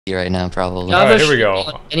right now, probably. Alright, here we There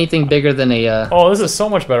go. Anything bigger than a Oh, this is so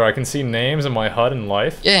much better. I can see names in my HUD and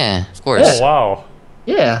life. Yeah, of course. Oh, wow.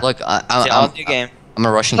 yeah. Look, It's all new game. I'm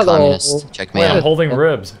a Russian Hello. communist. Check me Wait, I'm out. holding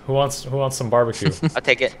ribs. Who wants some barbecue? I'll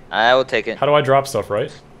take it. I will take it. How do I drop stuff,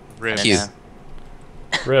 right? Ribs. Cute.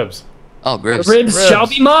 Ribs. Oh, The ribs. ribs shall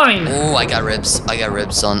be mine. Oh, I got ribs. I got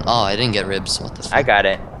ribs, son. Oh, I didn't get ribs. What the fuck? I got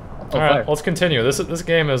it. Oh, Alright, fire. let's continue. This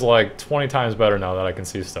game is like 20 times better now that I can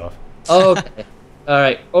see stuff. Okay. All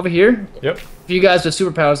right, over here. Yep. If you guys with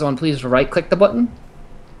superpowers on, please right-click the button.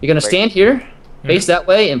 You're gonna Right. stand here, face that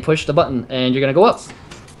way, and push the button, and you're gonna go up.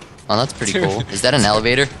 Oh, that's pretty cool. Is that an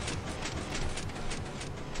elevator?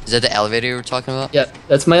 Is that the elevator you were talking about? Yep,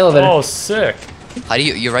 that's my elevator. Oh, sick. How do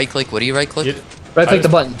you right click? What do you right click? You- Right-click I the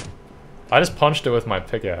button. I just punched it with my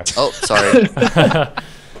pickaxe. Oh, sorry. Dude,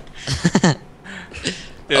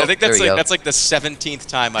 Oh, I think there we go. that's like the 17th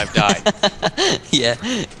time I've died. Yeah.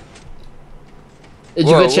 Did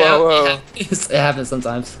you Whoa, glitch out? whoa, whoa. It happens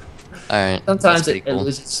sometimes. All right. Sometimes that's it pretty cool.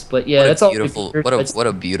 loses, but yeah, What a that's all. beautiful. It's- What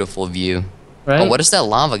a beautiful view. right? Oh, what is that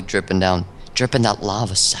lava dripping down? Dripping that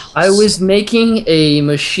lava cells. I was making a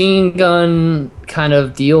machine gun kind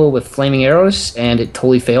of deal with flaming arrows, and it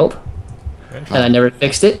totally failed, and I never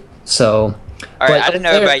fixed it. So, All But right, I don't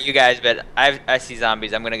know there- about you guys, but I see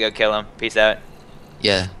zombies. I'm gonna go kill them. Peace out.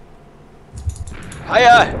 Yeah.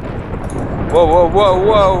 Hiya! Whoa, whoa, whoa,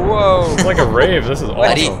 whoa, It's whoa! like a rave. This is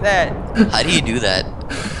What is awesome. that? How do you do that?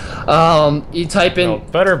 you type in. No,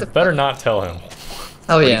 better not tell him.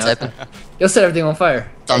 Oh What are you yeah, typing? you'll set everything on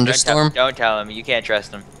fire. Thunderstorm. Don't tell him. You can't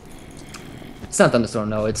trust him. It's not thunderstorm,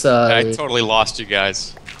 no. It's I totally lost you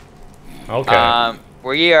guys. Okay.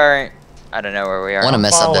 We are. I don't know where we are. I want to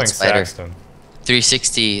mess up Following that spider. Saxton.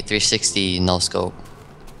 360 no scope.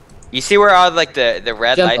 You see where all like the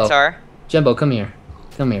red Jumbo. lights are? Jumbo, come here,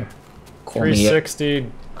 come here. Call me. 360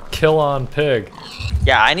 kill on pig.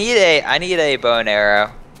 Yeah, I need a bow and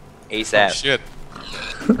arrow, Oh, ASAP. shit.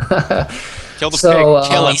 Kill the So,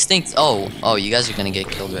 pig. Kill him. These things. Oh, you guys are gonna get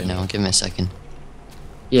killed right now. Give me a second.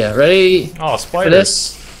 Yeah, ready Oh, for spiders.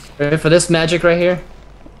 this? Ready for this magic right here?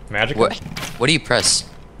 Magic. What? What do you press?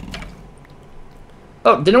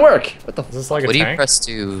 Oh, didn't work. What the? Is this like a What do you tank? press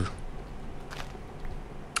to?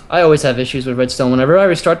 I always have issues with redstone. Whenever I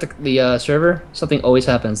restart the server, something always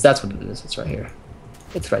happens. That's what it is. It's right here.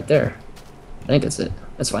 It's right there. I think that's it.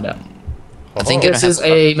 Let's find out. I think Oh, it This have- is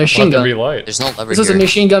a machine let there be gun. light. There's no lever This was a here.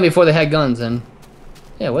 machine gun before they had guns, and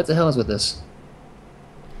yeah, what the hell is with this?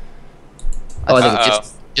 Oh, I think it's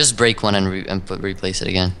Just, just break one and replace it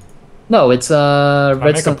again. no, it's Can I make a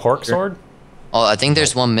redstone. pork sword? Oh, I think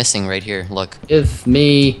there's one missing right here. Look. Give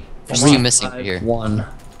me. There's two missing here. One.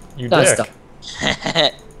 You No, dick. stop.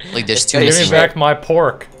 Like there's two Give me Give me missing. back my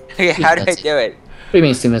pork. Okay, how do I That's- do it? What do you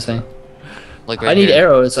mean it's two missing? Look right I need here.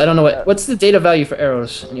 arrows. I don't know what's the data value for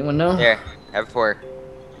arrows. Anyone know? There, have pork.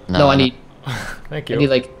 No, I need Thank I you. need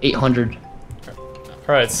like 800.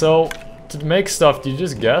 Alright, so to make stuff, do you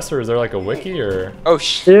just guess, or is there like a wiki, or? Oh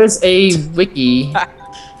sh. There's a wiki.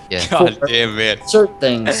 Yeah. God damn it. Certain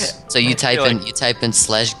things. So you type feel in like- you type in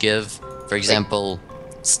 /give, for example,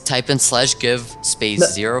 type in /give space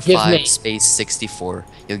No, give 05 me. space 64.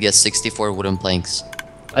 You'll get 64 wooden planks.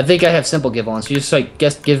 I think I have simple give on. So you just like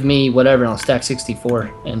give me whatever, and I'll stack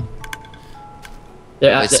 64. And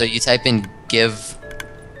there. Wait, so you type in give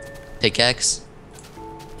pickaxe?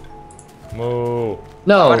 Moo. I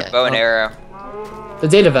no, want a bow and arrow. the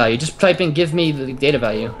data value. Just type in give me the data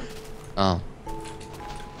value. Oh.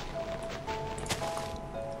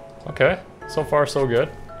 Okay. So far, so good.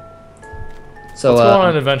 So Let's go on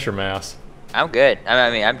an adventure mass. I'm good. I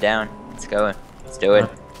mean, I'm down. Let's go. Let's do it.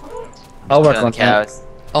 I'll work Killing on that. cows.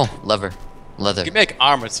 Oh, leather. Leather. You can make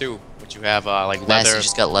armor too, but you have like Nice, leather. you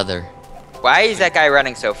just got leather. Why is that guy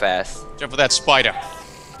running so fast? Jump for that spider.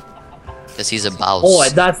 Because he's a boss. Oh,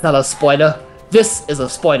 that's not a spider. This is a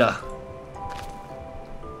spider.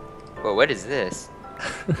 Whoa, what is this?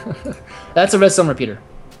 That's a redstone repeater.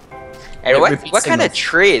 And It what repeats kind of signals.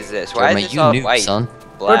 tree is this? Why Jeremy, is this you all noob, white? son.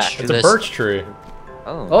 Black. It's Do a this. birch tree.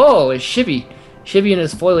 Oh. Oh, it's Shibby. Shibby and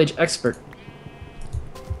his foliage expert.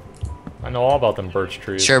 I know all about them birch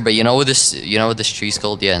trees. Sure, but you know what this tree's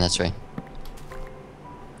called? Yeah, that's right.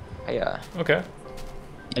 Yeah. Okay.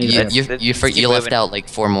 I need You to- you Let's you, keep you left moving. out like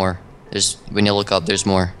 4 more. There's when you look up, there's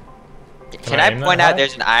more. Can I I aim that point out high?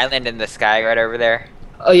 there's an island in the sky right over there?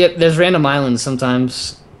 Oh yeah, there's random islands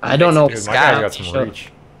sometimes. I don't know. Dude, my Sky. guy got some Sure.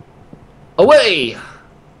 reach. Away!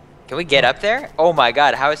 Can we get up there? Oh my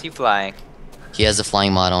god, how is he flying? He has a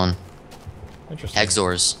flying mod on. Interesting.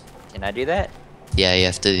 Exors. Can I do that? Yeah, you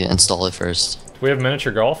have to install it first. We have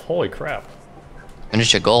miniature golf? Holy crap.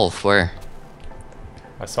 Miniature golf, where?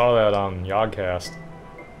 I saw that on Yogcast.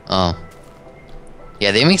 Oh.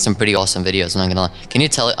 Yeah, they make some pretty awesome videos, I'm not gonna lie. Can you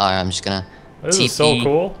tell it? Alright, I'm just gonna This is so TP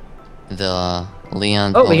cool. the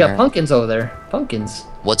Leon. Oh, we got owner. pumpkins over there. Pumpkins.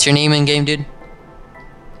 What's your name in game, dude?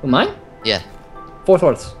 Who, mine? Yeah.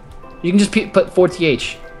 4/4. You can just put 4th.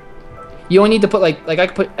 You only need to put like I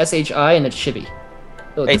could put SHI and it's Shibby.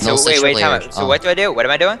 So Wait, No so wait, sexual time layers. out. So Oh. what do I do? What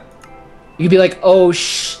am I doing? you could be like, oh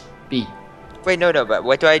sh B. Wait, no, but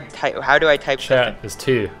what do I type? How do I type Chat is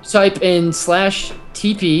T. Type in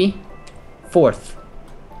 /TP 4th.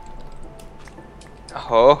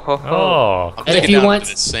 Ho ho ho. Oh. I'm And if taking you down want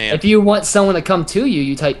into the sand. if you want someone to come to you,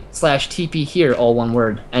 you type /TP here, all one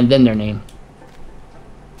word, and then their name.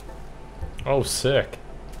 Oh, sick.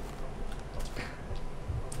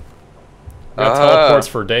 Got Ah. teleports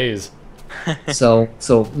for days. So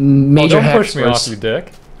Oh, major don't hacks push me off, first. you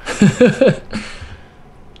dick.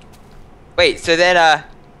 Wait, so then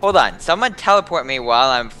hold on. Someone teleport me while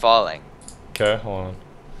I'm falling. Okay, hold on.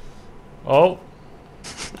 Oh.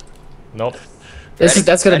 Nope. That's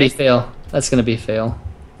gonna be Ready? fail. That's gonna be fail.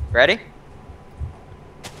 Ready?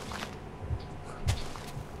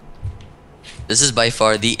 This is by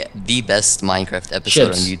far the best Minecraft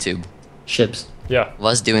episode Chips. on YouTube. Ships. Yeah. Of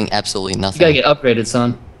us doing absolutely You nothing. gotta get upgraded,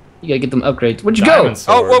 son. You gotta get them upgrades. Where'd you Diamond go?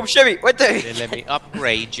 sword. Oh, whoa, Shimmy, what the? They let me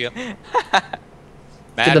upgrade you. Get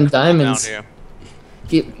Mad them cool down diamonds. here.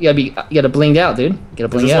 You gotta bling out, dude. You gotta Is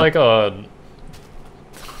bling this out. like a...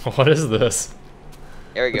 What is this?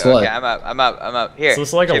 There we It's go. what? Okay, I'm up. Here. Is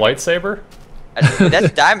this like a Shimmy. lightsaber? That's a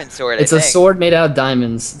diamond sword. It's I a think. sword made out of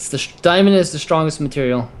diamonds. It's diamond is the strongest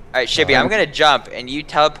material. All right, Shibby, I'm gonna jump and you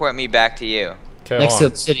teleport me back to you. Okay, Next to hold on.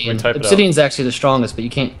 obsidian. Let me type it out. Obsidian's actually the strongest, but you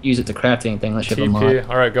can't use it to craft anything unless you have a mod. TP.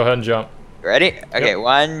 Alright, go ahead and jump. Ready? Okay, Yep.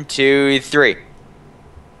 1, 2, 3.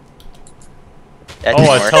 That Oh, didn't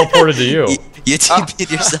I work. teleported to you. You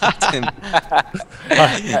TP'd yourself to him.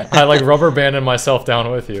 I like rubber banded myself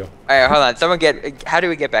down with you. All right, hold on. Someone get. How do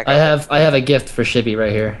we get back? I up? have a gift for Shibby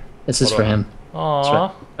right here. This is Hold for on. him.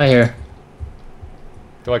 Aww. Right here.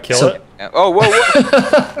 Do I kill So- it? Oh, whoa,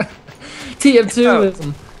 whoa.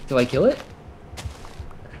 TF2. Do I kill it?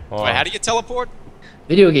 Hold Wait, on. how do you teleport?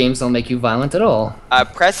 Video games don't make you violent at all.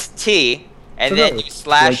 Press T, and then you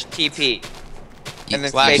slash TP, and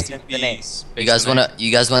then Slash space the name. TP,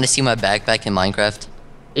 You guys wanna see my backpack in Minecraft?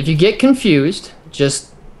 If you get confused,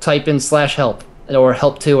 just type in /help or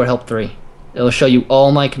help2 or help3. It'll show you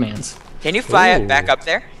all my commands. Can you fly Ooh. back up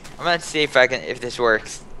there? I'm gonna see if this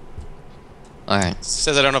works. Alright. It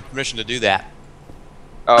says I don't have permission to do that.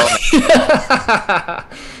 Oh,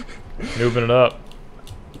 Noobing it up.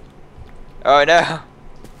 oh no.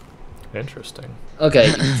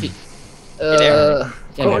 Okay. there. yeah,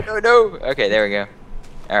 Oh here. no no. Okay, there we go.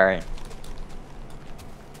 All right,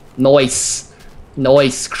 Noise.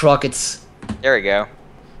 Noise, Crockets. there we go.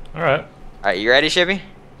 All Alright. right, you ready, Shibby?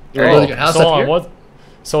 You wanna build your house so up hold on, here? what?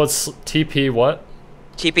 So it's TP what?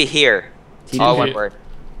 TP here. TP All here. one word.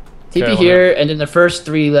 TP hold here, and then the first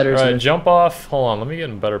 3 letters. Alright, of the- jump off. Hold on, let me get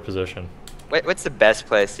in better position. What's the best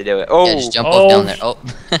place to do it? Oh, Yeah, just jump Oh. off down there. Oh.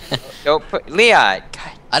 don't put Leon.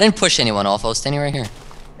 God. I didn't push anyone off. I was standing right here.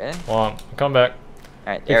 Really? Hold on, come back.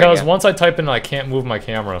 All right, there Because we go. once I type in, I can't move my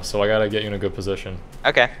camera, so I gotta get you in a good position.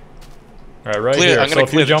 Okay. Alright, right Clear- here. I'm So gonna if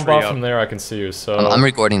you clear the jump tree off up. from there, I can see you. So I'm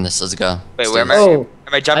recording this. Let's go. Wait, Let's where do am I? this. Oh,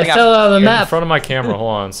 Am I jumping I fell out of the in map. front of my camera. Hold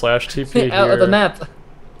on. /TP here. Out of the map.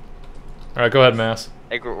 Alright, go ahead, Mass.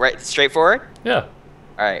 Like right, straight forward. Yeah.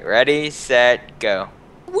 All right, ready, set, go.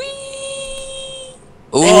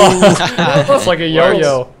 Ooh. It's like a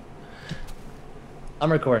yo-yo.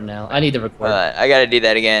 I'm recording now. I need to record. Hold on, I gotta do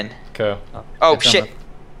that again. Okay. Oh Gotta turn shit. my-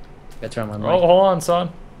 Gotta turn on my Oh, mic. hold on, son.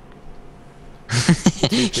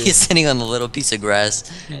 He's sitting on the little piece of grass.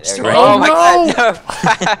 There Just we go. right- Oh my god,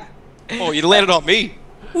 no. Oh, you landed on me.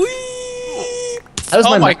 How does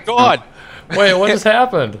Oh my mic- god. Wait, what just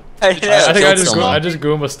happened? I I know. think I killed just someone. I just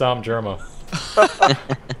Goomba stomped Germa.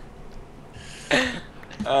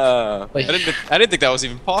 Wait, I didn't think that was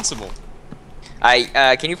even possible.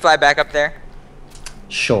 Can you fly back up there?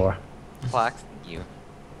 sure. Clocks. You.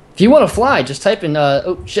 If you want to fly, just type in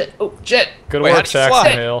oh shit, Good Wait, how work, do you fly?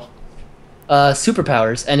 Saxon Hale.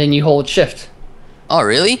 superpowers, and then you hold shift. Oh,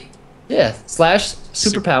 really? Yeah, /superpowers,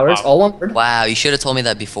 Superpower. all one word. Wow, you should have told me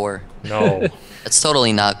that before. No. That's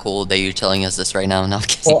totally not cool that you're telling us this right now. No, I'm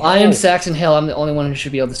kidding. Well, I am Saxon Hale. I'm the only one who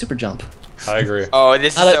should be able to super jump. I agree. Oh,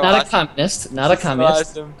 this is Not a, so not awesome. a communist. Not a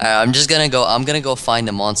communist. Awesome. I'm just gonna go. I'm gonna go find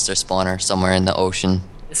a monster spawner somewhere in the ocean.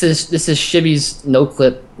 This is Shibby's no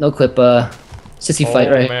clip sissy fight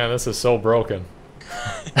Oh right. man, this is so broken.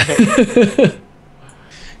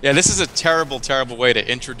 Yeah, this is a terrible, terrible way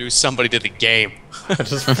to introduce somebody to the game.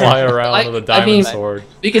 Just fly around with a diamond mean- sword.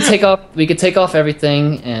 We could take off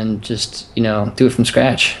everything and just, you know, do it from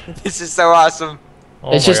scratch. This is so awesome.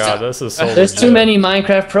 Oh It's my just- god, this is so There's legit. too many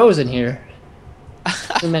Minecraft pros in here.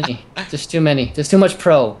 Too many. Just too many. There's too much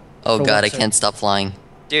pro. Oh For god, one I server. can't stop flying.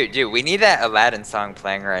 Dude, we need that Aladdin song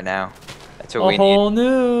playing right now. That's what A we need. whole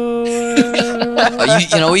new. Oh,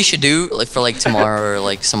 you know what you should do, like for like tomorrow or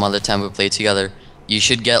like some other time we play together. You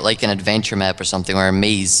should get like an adventure map or something or a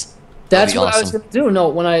maze. That's That'd be what I was awesome. gonna do. No,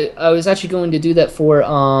 when I was actually going to do that for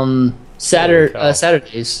Holy cow.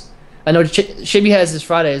 Saturdays. I know Shibby has his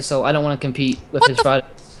Fridays, so I don't want to compete with his Fridays.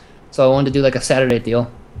 So I wanted to do like a Saturday deal.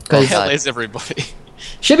 Oh, Because Hell God. is everybody.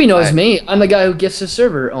 Shibby knows Alright. me. I'm the guy who gifts his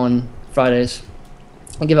server on Fridays.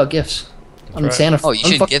 I give out gifts. I'm right. Santa. Oh, you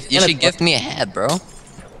I'm should fucking gift. You Santa should Claus. gift me a hat, bro.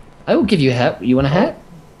 I will give you a hat. You want a hat?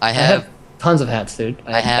 I I have. have tons of hats, dude.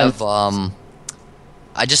 I have.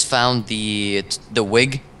 I just found the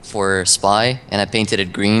wig for Spy, and I painted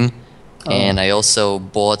it green. Oh. And I also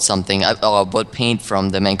bought something. I bought paint from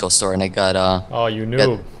the Manco store, and I got Oh, you got-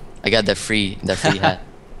 noob. I got the free hat.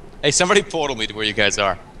 Hey, somebody portal me to where you guys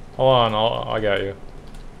are. Hold on, I got you.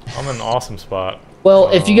 I'm in an awesome spot. Well,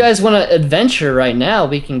 if you guys want to adventure right now,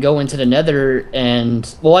 we can go into the Nether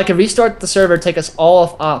and I can restart the server, take us all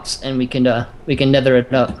off ops, and we can Nether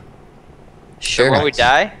it up. Sure. So when we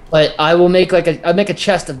die, But I will make I'll make a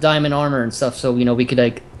chest of diamond armor and stuff, so you know we could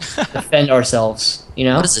like defend ourselves. You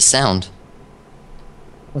know What does it sound?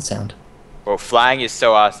 what sound? well, flying is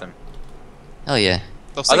so awesome. Hell yeah.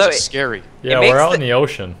 Those things Although are it- scary. Yeah, makes we're out the- in the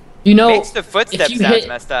ocean. You know, Makes the footsteps you sound hit-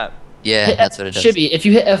 messed up. Yeah, that's what it does. Shibby, if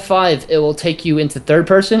you hit F5, it will take you into third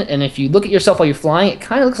person, and if you look at yourself while you're flying, it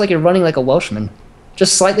kind of looks like you're running like a Welshman,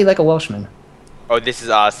 just slightly like a Welshman. Oh, this is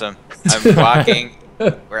awesome. I'm walking,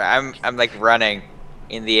 where I'm like running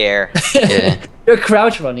in the air. Yeah. You're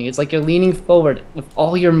crouch running. It's like you're leaning forward with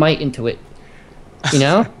all your might into it. You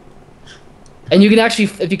know? And you can actually,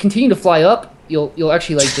 if you continue to fly up, you'll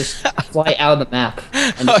actually like just fly out of the map.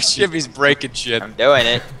 And Oh, Shibby's breaking shit. I'm doing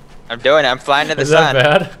it. I'm doing it. I'm flying to the Is sun. that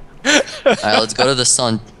bad? Alright, let's go to the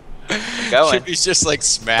sun. I'm going. Shibby's just like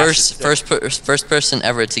smashed. First person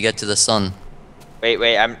ever to get to the sun. Wait.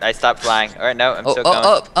 I stopped flying. All right, no, I'm Oh, still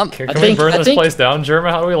going. Can I we think- burn I this think- place down,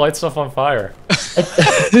 German? How do we light stuff on fire?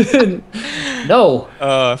 No.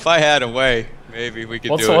 If I had a way, maybe we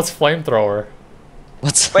could What's do it. flamethrower?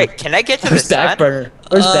 What's Wait, can I get to the Where's sun? Backburner?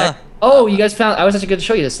 Where's Uh, back? Oh, you guys found. I was actually going to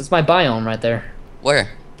show you this. It's my biome right there. Where?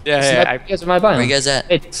 Yeah, See, yeah, you guys are my biome. Where you guys at?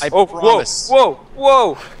 It's, I Oh, promise. whoa!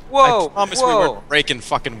 I promise we whoa. weren't breaking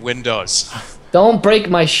fucking windows. don't break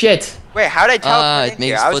my shit. Wait, how did I teleport It in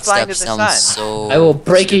makes here? I was flying to footsteps the sound sun. so. I will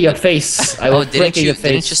break your face. I will Oh, break your didn't you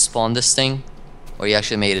face. spawn this thing? Or you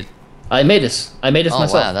actually made it? I made this. I made this Oh,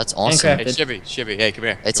 myself. wow, that's awesome. Hey, Handcrafted. Shibby, hey, come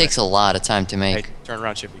here. It takes a lot of time to Hey, make. turn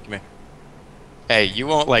around, Shibby, come here. Hey, you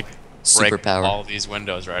won't like break Superpower. all these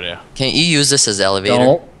windows right here. Can't you use this as elevator?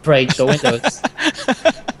 Don't break the windows.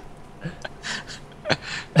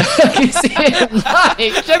 You see it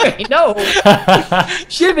live. Shibby, no.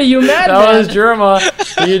 Shibby, you mad That was man.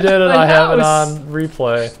 Germa. You did it. My I have it house. on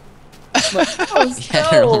replay. Yeah,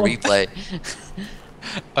 no. no replay.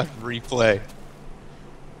 A replay.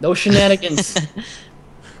 No shenanigans.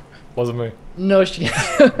 Wasn't me. No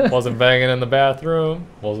shenanigans. Wasn't banging in the bathroom.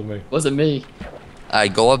 Wasn't me. Wasn't me.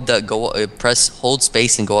 Alright, press hold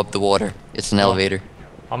space and go up the water. It's an Oh. elevator.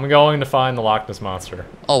 I'm going to find the Loch Ness monster.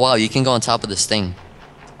 Oh wow, you can go on top of this thing.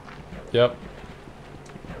 Yep.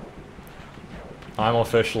 I'm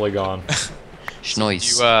officially gone.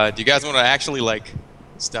 Schnoiz. Do you guys want to actually like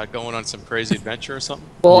start going on some crazy adventure or something?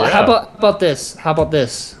 Well, Yeah. how about this? How about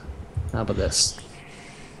this? How about this?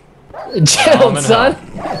 I'm Chill, in son.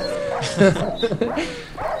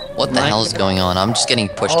 What the hell is going on? I'm just getting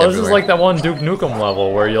pushed Oh, this everywhere. is like that one Duke Nukem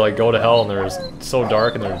level where you like go to hell and there's so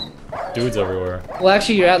dark and there's dudes everywhere. Well,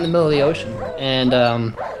 actually, you're out in the middle of the ocean, and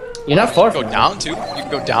you're not far Go from it. down too? You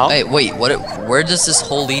can go down? Hey, wait, where does this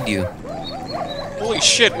hole lead you? Holy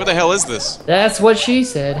shit, where the hell is this? That's what she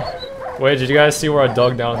said. Wait, did you guys see where I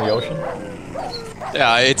dug down in the ocean?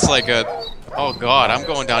 Yeah, it's like a... Oh god, I'm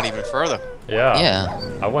going down even further. Yeah.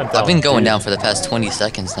 Yeah. I went down. I've been going deep. down for the past 20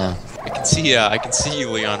 seconds now. I can see you,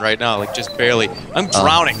 Leon, right now, like just barely. I'm Oh.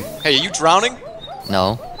 drowning. Hey, are you drowning?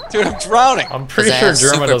 No. Dude, I'm drowning. I'm 'Cause pretty I sure have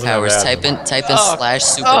Germa doesn't have superpowers. admin. Type in Oh. slash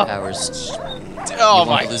superpowers. Oh You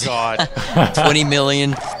my won't lose- god. 20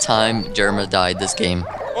 million time Germa died this game.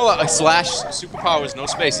 Well, slash superpowers, no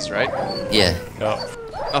spaces, right? Yeah. Yep.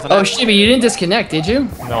 Nothing Oh, else. Shibby, you didn't disconnect, did you?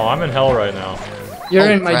 No, I'm in hell right now. You're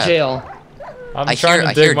Oh, in my crap. jail. I'm I trying hear-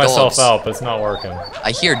 I to hear dig myself dogs. out, but it's not working.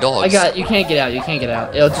 I hear dogs. I got. You can't get out. You can't get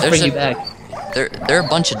out. It'll just There's bring a- you back. There are a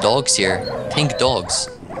bunch of dogs here. Pink dogs.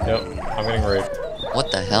 Yep, I'm getting raped.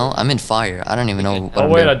 What the hell? I'm in fire. I don't even know what Oh I'm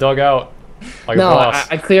wait, I doing. dug out. Like No, a boss.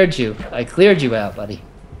 I cleared you. I cleared you out, buddy.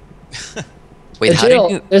 Wait, The how jail,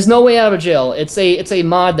 did you... there's no way out of jail. It's a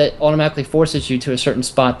mod that automatically forces you to a certain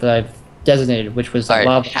spot that I've designated, which was the Alright,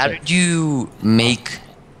 lava. how did you make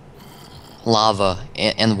lava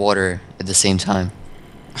and water at the same time?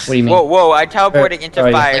 What do you mean? Whoa, whoa! I teleported into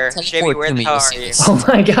Sorry. fire. Like, Shibby, teleport where to the me, hell you'll are see you? this. Oh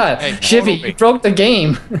my god, Hey, Shivy, follow you me. broke the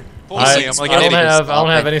game. Bullshit, I'm like, I don't Spotted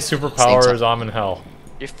have yourself. any superpowers. I'm in hell.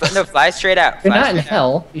 No, fly straight out. You're Fly not in straight out.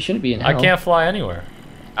 hell. You shouldn't be in I hell. can't fly anywhere.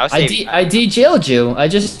 I'll save you. I de-jailed you. I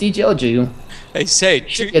just de-jailed you. hey,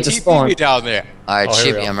 Sage, It's a TP spawn. me down there. Alright, Oh, here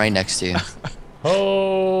we Shibby, go. I'm right next to you.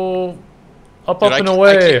 Oh, up Dude, and I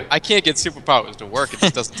away. I can't get superpowers to work.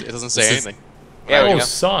 It just doesn't say This is- anything. There we Oh, go.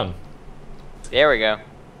 son. There we go.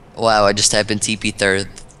 Wow, I just typed in TP third.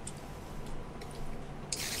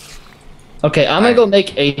 Okay, I'm gonna go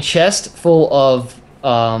make a chest full of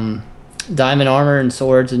diamond armor and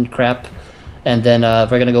swords and crap, and then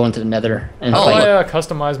we're gonna go into the Nether and How do fight. I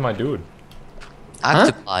customize my dude?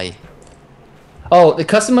 Octopi. Oh, to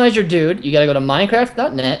customize your dude, you gotta go to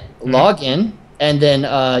Minecraft.net, log in, and then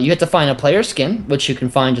you have to find a player skin, which you can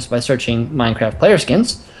find just by searching Minecraft player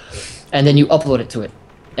skins, and then you upload it to it,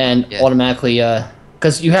 and Yeah. automatically,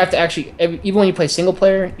 because you have to actually, even when you play single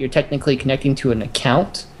player, you're technically connecting to an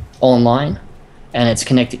account online, and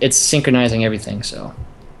it's synchronizing everything, so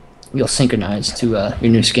you'll synchronize to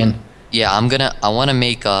your new skin. Yeah, I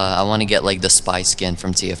wanna get like the spy skin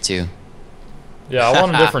from TF2. Yeah, I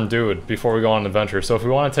want a different dude before we go on an adventure. So if we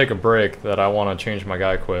want to take a break, that I want to change my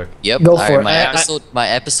guy quick. Yep. Go alright, for it. my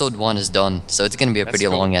episode 1 is done, so it's gonna be a That's pretty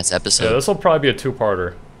cool. long ass Yeah, episode. this will probably be a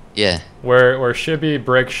two-parter. Yeah. Where Shibby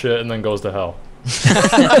breaks shit and then goes to hell.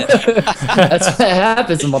 That's what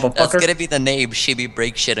happens, That's motherfucker. gonna be the name. Shibby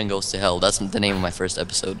breaks shit and goes to hell. That's the name of my first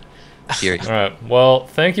episode. Period. All right. Well,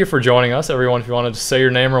 thank you for joining us, everyone. If you want to just say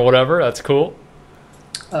your name or whatever, that's cool.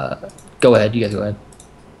 Go ahead, you guys go ahead.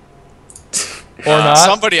 Or not.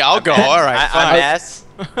 Somebody, I'll go. All right, I'm fine. S.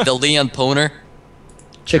 The Leon Poner.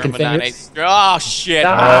 Chicken Terminate. fingers. Oh shit!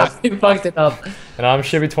 Ah, you fucked it up. And I'm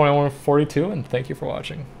Shibby2142, and thank you for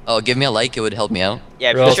watching. Oh, give me a like. It would help me out.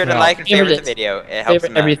 Yeah, Real be sure to smell. like and favorite the Favorite it. video. It helps Favorite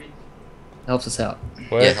them out. everything. Helps us out.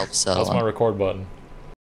 Wait, Yeah, it helps out a that's lot. my record button.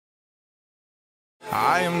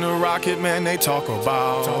 I am the rocket man they talk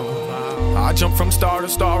about. I jump from star to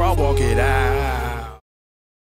star, I walk it out.